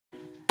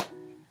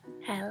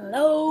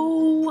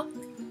Hello!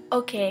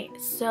 Okay,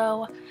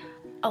 so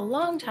a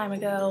long time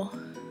ago,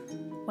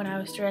 when I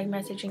was direct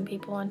messaging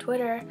people on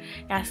Twitter,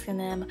 asking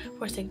them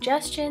for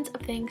suggestions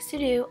of things to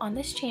do on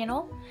this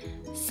channel,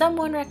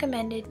 someone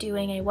recommended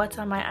doing a What's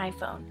on My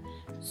iPhone.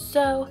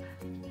 So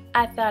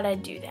I thought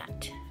I'd do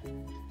that.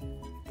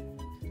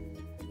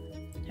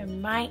 I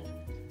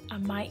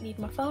might need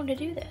my phone to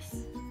do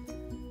this.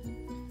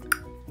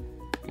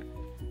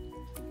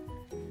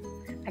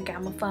 I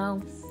got my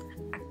phone.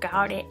 I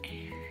got it.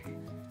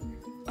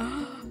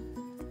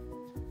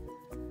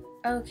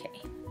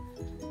 Okay.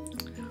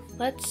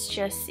 Let's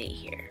just see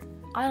here.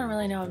 I don't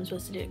really know what I'm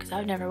supposed to do because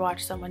I've never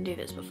watched someone do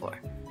this before.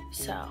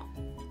 So,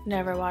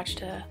 never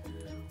watched a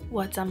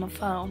What's on My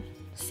phone.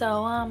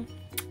 So,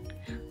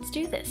 let's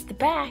do this. The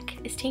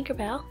back is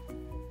Tinkerbell.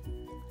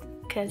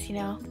 Because, you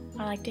know,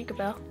 I like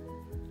Tinkerbell.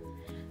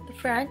 The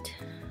front,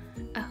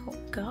 oh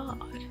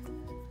god.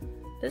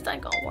 This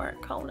ain't gonna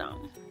work. Hold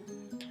on.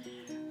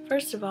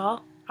 First of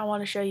all, I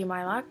want to show you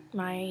my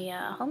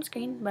home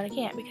screen, but I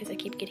can't because I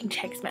keep getting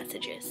text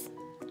messages.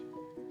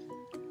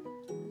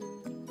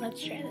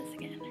 Let's try this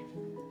again.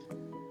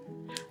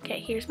 Okay,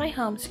 here's my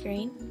home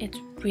screen. It's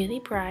really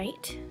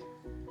bright.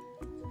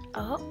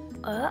 Oh,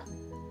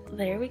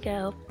 there we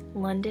go.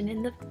 London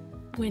in the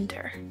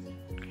winter.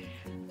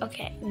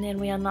 Okay, and then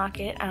we unlock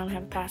it. I don't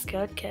have a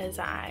passcode because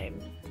I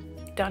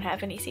don't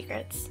have any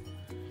secrets.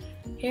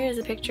 Here is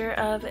a picture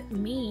of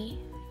me.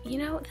 You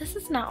know, this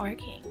is not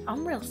working.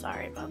 I'm real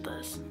sorry about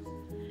this.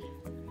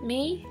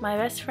 Me, my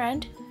best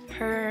friend,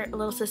 her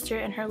little sister,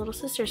 and her little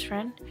sister's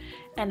friend,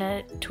 and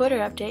a Twitter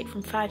update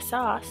from 5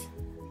 Sauce.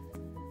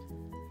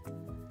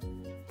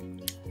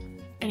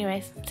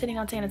 Anyways, sitting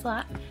on Santa's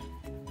lap.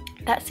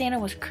 That Santa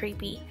was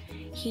creepy.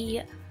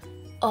 He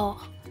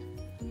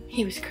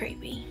was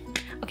creepy.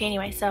 Okay,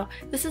 anyway, so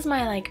this is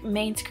my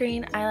main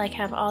screen. I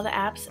have all the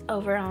apps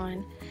over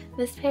on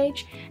this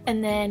page,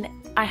 and then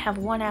I have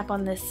one app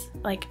on this,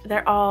 I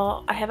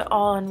have it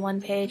all on one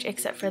page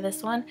except for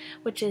this one,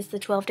 which is the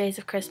 12 Days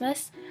of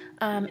Christmas,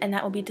 and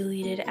that will be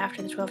deleted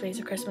after the 12 Days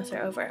of Christmas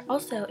are over.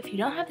 Also, if you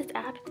don't have this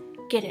app,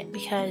 get it,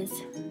 because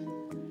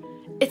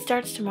it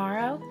starts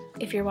tomorrow.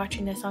 If you're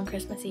watching this on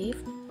Christmas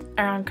Eve,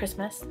 or on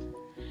Christmas,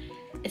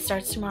 it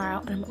starts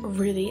tomorrow, and I'm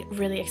really,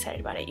 really excited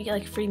about it. You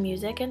get free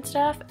music and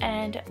stuff,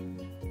 and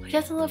who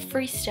doesn't love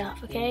free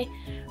stuff, okay?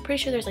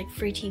 Pretty sure there's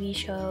free TV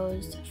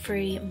shows,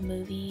 free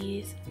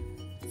movies.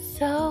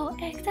 So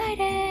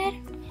excited!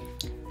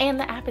 And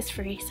the app is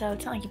free, so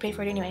it's not like you pay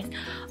for it anyways.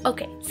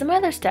 Okay, some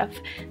other stuff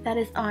that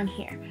is on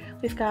here.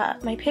 We've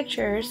got my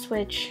pictures,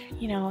 which,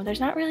 you know, there's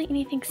not really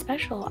anything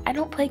special. I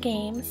don't play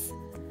games.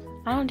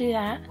 I don't do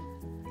that.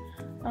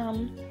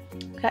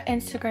 We got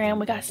Instagram,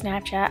 we got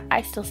Snapchat.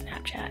 I still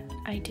Snapchat.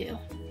 I do.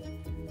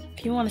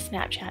 If you want to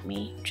Snapchat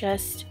me,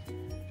 just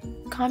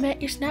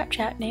comment your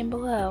Snapchat name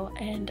below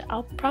and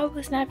I'll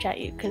probably Snapchat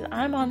you because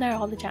I'm on there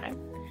all the time.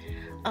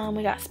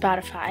 We got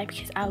Spotify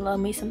because I love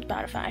me some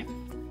Spotify.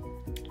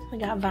 We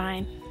got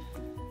Vine.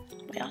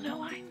 We all know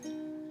why.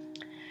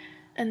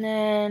 And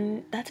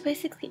then that's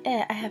basically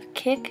it. I have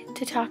Kik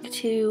to talk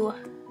to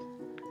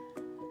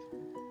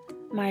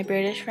my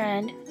British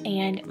friend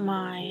and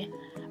my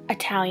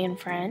Italian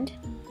friend.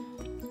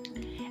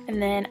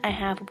 And then I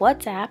have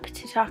WhatsApp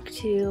to talk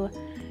to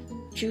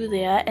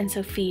Julia and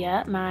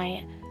Sophia,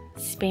 my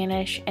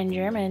Spanish and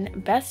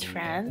German best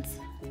friends.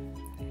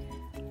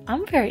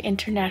 I'm a very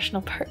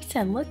international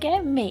person, look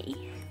at me.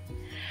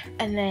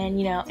 And then,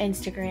 you know,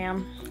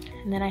 Instagram.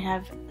 And then I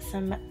have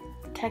some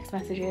text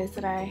messages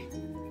that I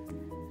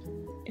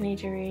need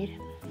to read.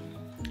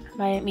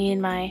 Me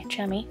and my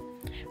chummy,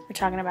 we're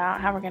talking about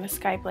how we're gonna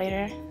Skype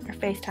later, or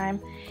FaceTime,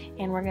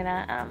 and we're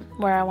gonna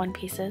wear our one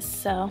pieces,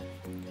 so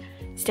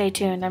stay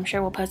tuned. I'm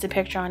sure we'll post a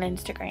picture on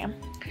Instagram.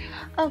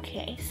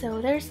 Okay,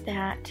 so there's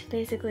that.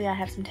 Basically, I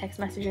have some text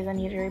messages I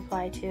need to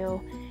reply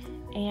to,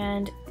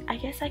 and I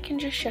guess I can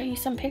just show you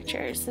some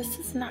pictures. This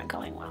is not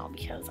going well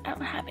because I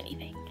don't have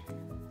anything.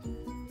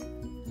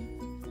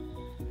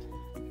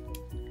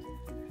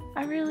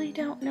 I really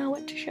don't know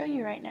what to show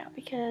you right now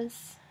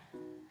because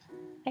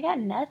I got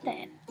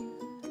nothing.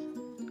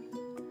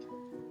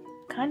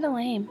 Kinda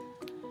lame.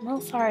 I'm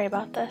real sorry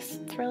about this.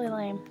 It's really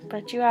lame,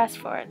 but you asked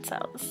for it, so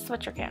this is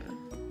what you're getting.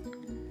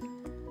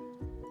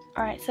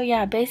 Alright, so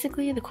yeah,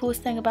 basically the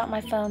coolest thing about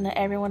my phone that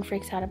everyone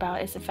freaks out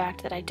about is the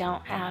fact that I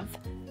don't have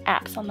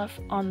apps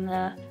on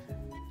the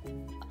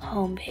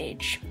home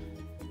page.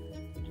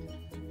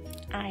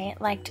 I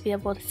like to be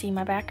able to see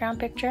my background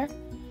picture,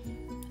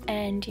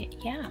 and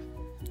yeah,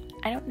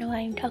 I don't know why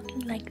I'm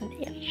talking like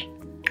this.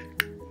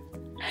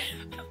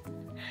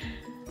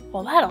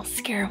 Well, that'll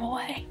scare him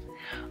away.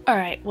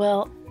 Alright,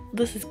 well,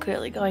 this is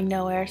clearly going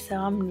nowhere, so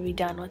I'm gonna be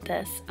done with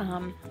this.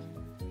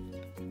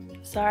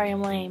 Sorry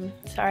I'm lame.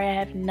 Sorry I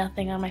have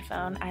nothing on my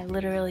phone. I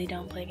literally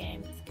don't play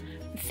games.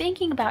 I'm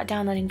thinking about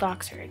downloading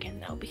Voxer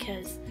again though,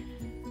 because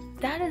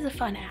that is a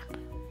fun app.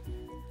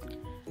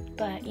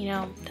 But, you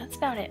know, that's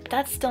about it. But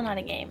that's still not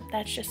a game.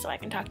 That's just so I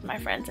can talk to my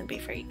friends and be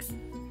freaks.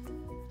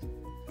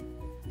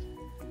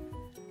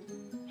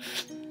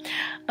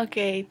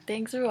 Okay,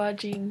 thanks for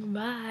watching.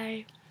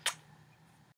 Bye.